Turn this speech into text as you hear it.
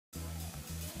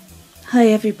Hi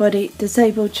everybody,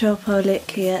 Disabled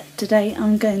Shopaholic here. Today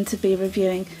I'm going to be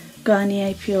reviewing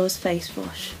Garnier Pure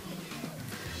Facewash.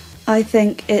 I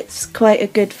think it's quite a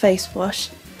good face wash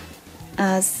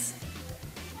as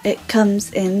it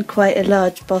comes in quite a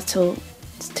large bottle,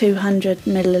 it's 200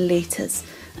 millilitres,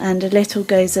 and a little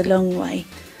goes a long way.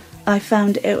 I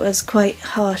found it was quite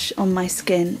harsh on my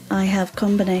skin. I have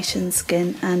combination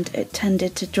skin and it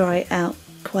tended to dry out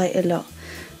quite a lot,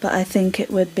 but I think it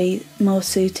would be more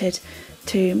suited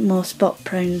to more spot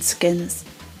prone skins.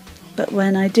 But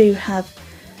when I do have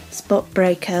spot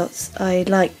breakouts, I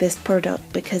like this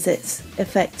product because it's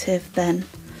effective then.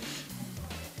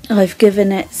 I've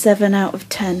given it 7 out of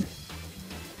 10.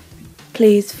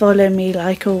 Please follow me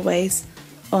like always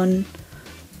on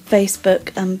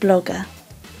Facebook and Blogger.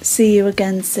 See you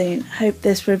again soon. Hope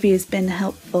this review's been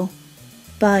helpful.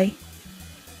 Bye.